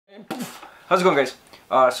How's it going, guys?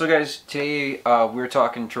 So guys, today we're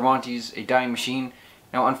talking Tremonti's A Dying Machine.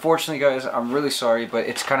 Now unfortunately guys, I'm really sorry, but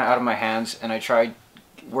it's kind of out of my hands, and I tried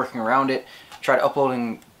working around it, tried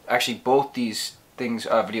uploading actually both these things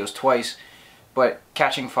videos twice, but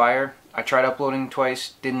catching fire. I tried uploading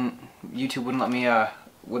twice, YouTube wouldn't let me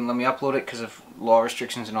upload it because of law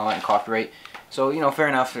restrictions and all that and copyright. So, you know, fair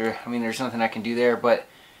enough. I mean, there's nothing I can do there, but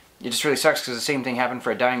it just really sucks because the same thing happened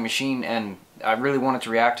for A Dying Machine, and I really wanted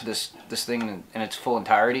to react to this thing in its full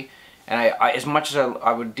entirety. And I as much as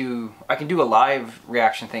I can do a live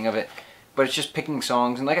reaction thing of it, but it's just picking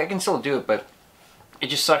songs, and like I can still do it, but it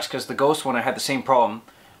just sucks because the Ghost one, I had the same problem.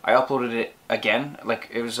 I uploaded it again, like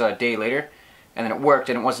it was a day later, and then it worked,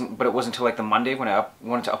 and it wasn't until like the Monday when I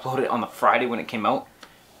wanted to upload it on the Friday when it came out,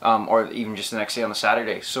 or even just the next day on the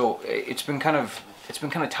Saturday. So it's been kind of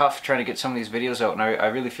tough trying to get some of these videos out, and I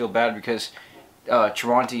really feel bad because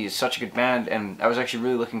Tremonti is such a good band, and I was actually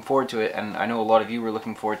really looking forward to it, and I know a lot of you were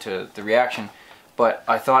looking forward to the reaction, but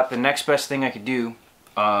I thought the next best thing I could do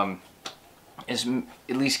is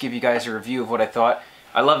at least give you guys a review of what I thought.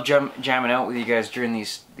 I love jamming out with you guys during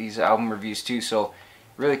these album reviews too, so it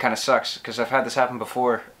really kind of sucks because I've had this happen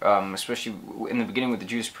before, especially in the beginning with the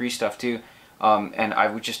Judas Priest stuff too, and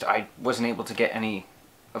I wasn't able to get any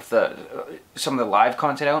of some of the live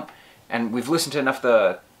content out, and we've listened to enough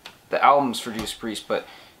the albums for Judas Priest, but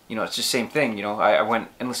you know, it's just the same thing. You know, I went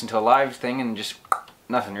and listened to a live thing and just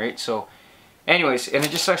nothing, right? So anyways, and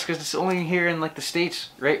it just sucks because it's only here in like the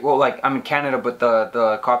States, right? Well, like I'm in Canada, but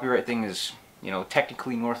the copyright thing is, you know,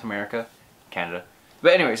 technically North America, Canada.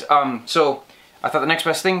 But anyways, so I thought the next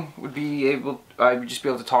best thing would be I would just be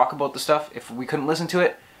able to talk about the stuff if we couldn't listen to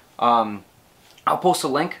it. I'll post a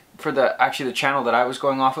link for the channel that I was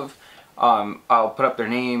going off of. I'll put up their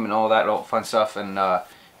name and all that fun stuff, and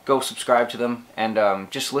go subscribe to them, and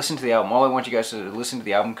just listen to the album. All I want you guys to listen to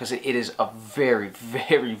the album because it is a very,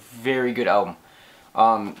 very, very good album.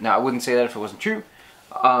 Now I wouldn't say that if it wasn't true,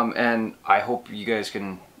 and I hope you guys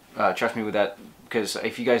can trust me with that, because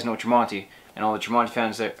if you guys know Tremonti, and all the Tremonti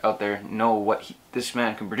fans out there know what this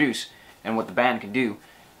man can produce and what the band can do,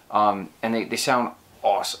 and they sound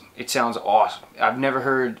awesome. It sounds awesome. I've never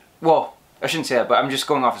heard, well, I shouldn't say that, but I'm just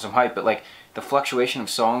going off of some hype, but like the fluctuation of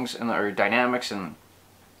songs and or dynamics, and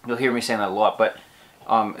you'll hear me saying that a lot, but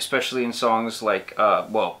especially in songs like,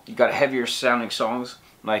 well, you got heavier sounding songs,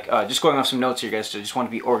 like, just going off some notes here, guys, so I just want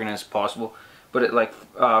to be organized as possible, but it, like,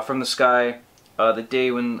 From the Sky, The Day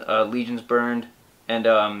When Legions Burned, and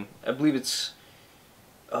I believe it's,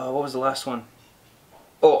 what was the last one?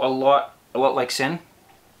 Oh, a lot Like Sin.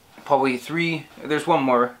 Probably 3, there's one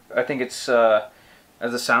more, I think it's As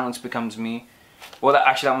the Silence Becomes Me. Well,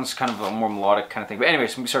 that one's kind of a more melodic kind of thing. But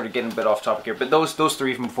anyways, we started getting a bit off topic here. But those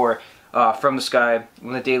 3 from before, From the Sky,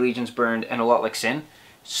 When the Day Legions Burned, and A Lot Like Sin,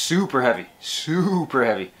 super heavy, super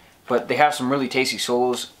heavy. But they have some really tasty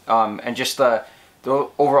solos, and just the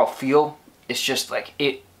overall feel, it's just like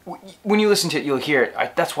it. When you listen to it, you'll hear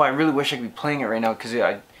it. That's why I really wish I could be playing it right now, because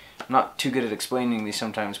I'm not too good at explaining these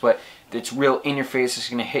sometimes. But it's real in your face. It's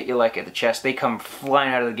gonna hit you like at the chest. They come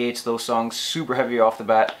flying out of the gates. Those songs, super heavy off the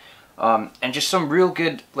bat. And just some real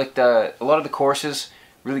good, like a lot of the choruses,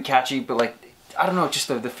 really catchy, but like, I don't know, just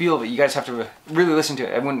the feel of it. You guys have to really listen to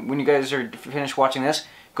it. And when you guys are finished watching this,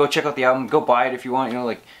 go check out the album, go buy it if you want, you know,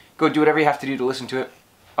 like, go do whatever you have to do to listen to it.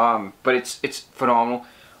 But it's phenomenal.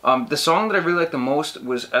 The song that I really liked the most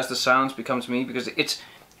was As the Silence Becomes Me, because it's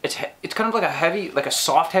kind of like a heavy, like a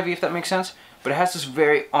soft heavy, if that makes sense, but it has this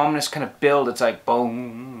very ominous kind of build. It's like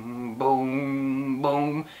boom, boom,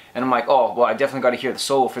 boom, and I'm like, oh, well, I definitely got to hear the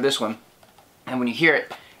solo for this one. And when you hear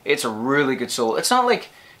it, it's a really good solo. It's not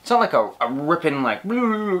like a ripping like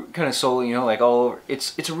kind of solo, you know, like all over.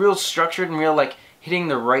 It's a real structured and real like hitting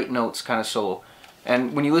the right notes kind of solo.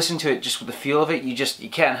 And when you listen to it, just with the feel of it, you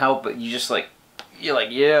can't help but you're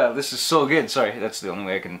like, yeah, this is so good. Sorry, that's the only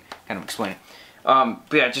way I can kind of explain it.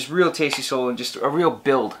 But yeah, just real tasty solo and just a real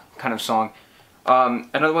build kind of song.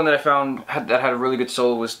 Another one that I found that had a really good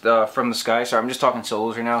solo was From the Sky. Sorry, I'm just talking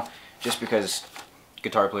solos right now, just because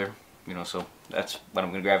guitar player, you know, so that's what I'm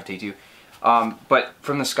going to gravitate to. But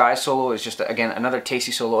From the Sky solo is just, again, another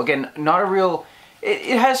tasty solo. Again, not a real,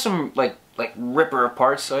 it has some like ripper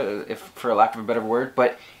parts, if for lack of a better word,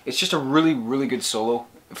 but it's just a really, really good solo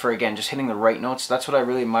for, again, just hitting the right notes. That's what I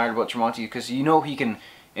really admired about Tremonti, because you know he can,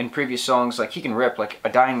 in previous songs, like he can rip, like A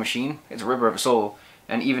Dying Machine, it's a ripper of a solo.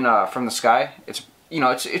 And even From the Sky, it's, you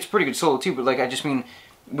know, it's pretty good solo too. But like, I just mean,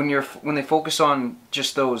 when they focus on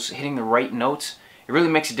just those hitting the right notes, it really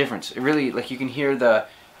makes a difference. It really, like, you can hear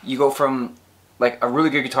you go from like a really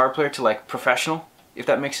good guitar player to like professional, if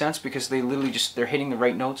that makes sense, because they literally they're hitting the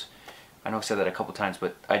right notes. I know I've said that a couple times,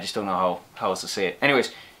 but I just don't know how else to say it.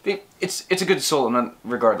 Anyways, it's a good solo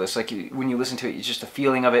regardless. Like when you listen to it, it's just the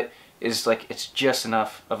feeling of it is like it's just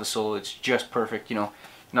enough of a solo. It's just perfect, you know,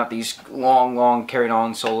 not these long carried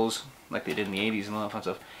on solos like they did in the 80s and all that fun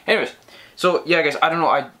stuff. Anyways, so yeah guys, I don't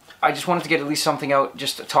know, I just wanted to get at least something out,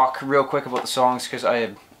 just to talk real quick about the songs, because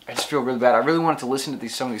I just feel really bad. I really wanted to listen to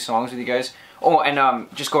some of these songs with you guys. Oh, and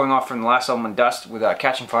just going off from the last album, Dust, with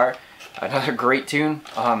Catching Fire, another great tune.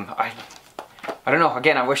 I don't know,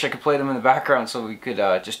 again, I wish I could play them in the background so we could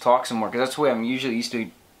just talk some more, because that's the way I'm usually used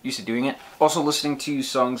to doing it. Also listening to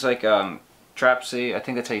songs like Trapsy, I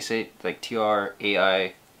think that's how you say it, like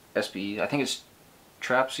Traisbe. I think it's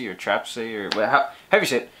Trapsy or Trapsy, or how you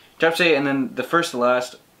say it? Trapsy, and then the first to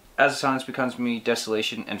last, As the Silence Becomes Me,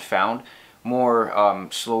 Desolation, and Found. More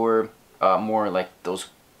slower, more like those,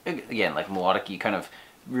 again, like melodic-y kind of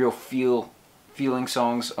real feeling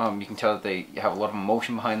songs. You can tell that they have a lot of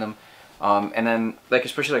emotion behind them. And then, like,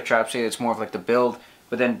 especially like Trapsy, it's more of like the build,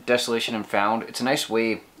 but then Desolation and Found, it's a nice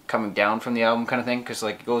way coming down from the album kind of thing, because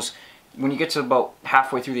like it goes, when you get to about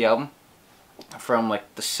halfway through the album, from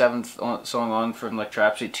like the 7th song on from like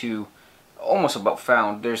Trapsy to almost about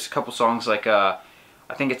Found, there's a couple songs like I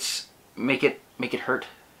think it's Make It Hurt,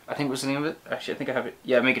 I think was the name of it. Actually, I think I have it.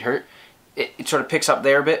 Yeah, Make It Hurt. It sort of picks up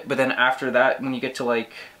there a bit, but then after that, when you get to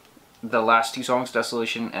like the last 2 songs,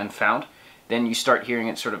 Desolation and Found, then you start hearing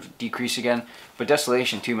it sort of decrease again. But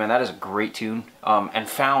Desolation too, man, that is a great tune. And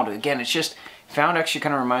Found, again, it's just, Found actually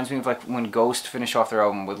kind of reminds me of like when Ghost finished off their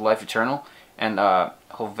album with Life Eternal, and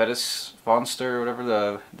Helvetis Vonster, or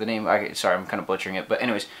whatever the name, sorry, I'm kind of butchering it, but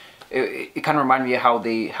anyways, it kind of reminded me of how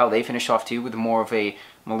they finished off too, with more of a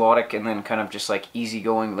melodic and then kind of just like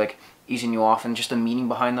easygoing, like easing you off, and just a meaning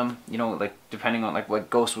behind them, you know, like depending on, like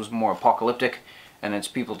Ghost was more apocalyptic, and it's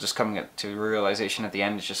people just coming to realization at the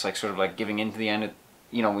end. It's just like sort of like giving into the end.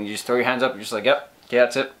 You know, when you just throw your hands up, you're just like, yep, okay,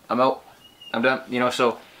 that's it, I'm out, I'm done. You know,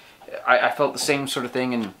 so I felt the same sort of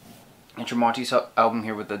thing in Tremonti's album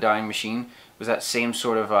here with The Dying Machine, was that same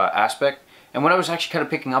sort of aspect. And what I was actually kind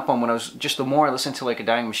of picking up on when I was, just the more I listened to like A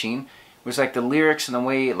Dying Machine, was like the lyrics and the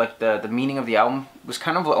way, like the meaning of the album was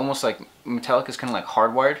kind of almost like Metallica's kind of like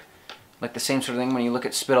hardwired. Like the same sort of thing when you look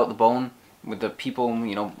at Spit Out the Bone, with the people,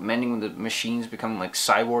 you know, mending with the machines, becoming like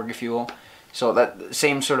cyborg, if you will. So that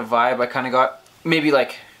same sort of vibe I kind of got. Maybe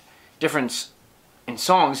like difference in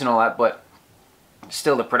songs and all that, but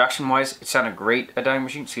still, the production wise, it sounded great. A Dying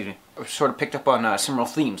Machine, excuse me. I sort of picked up on similar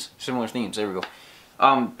themes. There we go.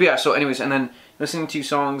 But yeah, so anyways, and then listening to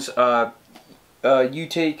songs, You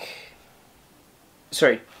Take,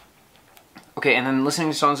 sorry, okay, and then listening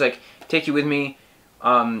to songs like Take You With Me,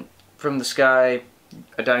 From the Sky,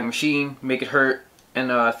 A Dying Machine, Make It Hurt, and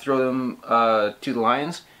Throw Them to the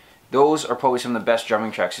Lions. Those are probably some of the best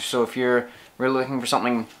drumming tracks. So if you're really looking for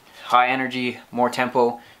something high energy, more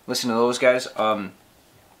tempo, listen to those guys.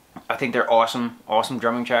 I think they're awesome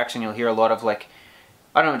drumming tracks, and you'll hear a lot of like,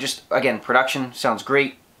 I don't know, just again, production sounds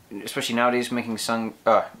great, especially nowadays, making songs,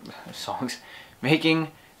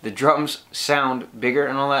 making the drums sound bigger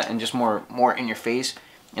and all that, and just more in your face.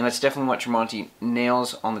 And that's definitely what Tremonti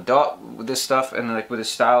nails on the dot with this stuff, and like with his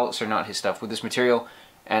style, sorry, not his stuff, with this material.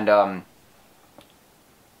 And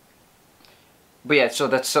but yeah, so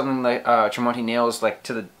that's something like Tremonti nails like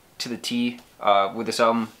to the T with this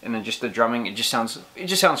album, and then just the drumming, it just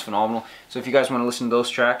sounds phenomenal. So if you guys want to listen to those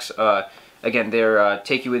tracks, again, they're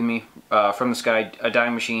Take You With Me, From the Sky, A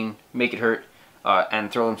Dying Machine, Make It Hurt,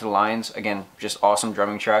 and Throw Them to the Lions. Again, just awesome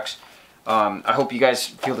drumming tracks. I hope you guys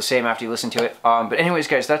feel the same after you listen to it. But anyways,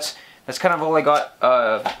 guys, that's kind of all I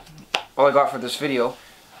got for this video.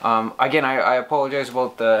 Again, I apologize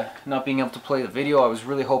about not being able to play the video. I was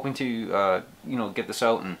really hoping to you know, get this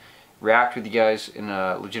out and react with you guys in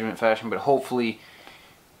a legitimate fashion, but hopefully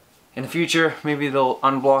in the future maybe they'll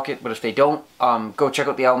unblock it. But if they don't, go check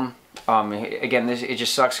out the album. Again, it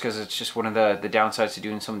just sucks because it's just one of the downsides to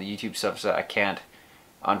doing some of the YouTube stuff, is that I can't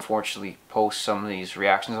unfortunately post some of these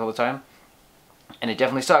reactions all the time, and it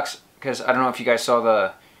definitely sucks because I don't know if you guys saw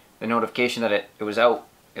the notification that it was out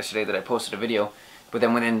yesterday that I posted a video, but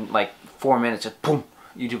then within like 4 minutes, boom,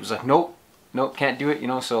 YouTube was like, nope, can't do it, you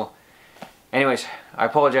know. So anyways, I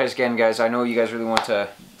apologize again, guys. I know you guys really want to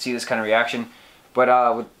see this kind of reaction,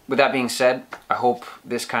 but with that being said, I hope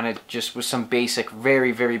this kind of just was some basic,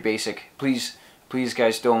 very basic. Please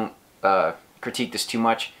guys, don't critique this too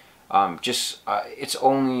much. It's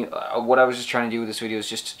only what I was just trying to do with this video is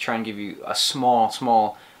just to try and give you a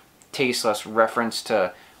small tasteless reference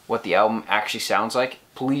to what the album actually sounds like.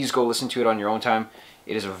 Please go listen to it on your own time.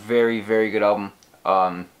 It is a very good album.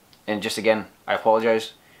 And just again, I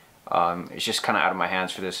apologize. It's just kind of out of my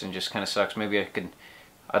hands for this, and just kind of sucks. Maybe I could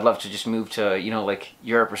I'd love to just move to, you know, like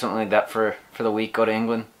Europe or something like that for the week, go to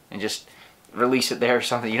England and just release it there or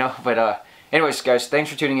something, you know. But anyways, guys, thanks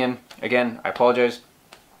for tuning in. Again, I apologize.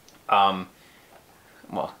 Well,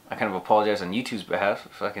 I kind of apologize on YouTube's behalf for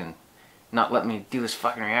fucking not letting me do this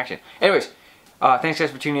fucking reaction. Anyways, thanks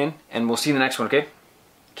guys for tuning in, and we'll see you in the next one, okay?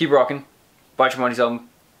 Keep rocking. Buy Tremonti's album.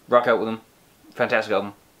 Rock out with him. Fantastic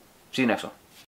album. See you next one.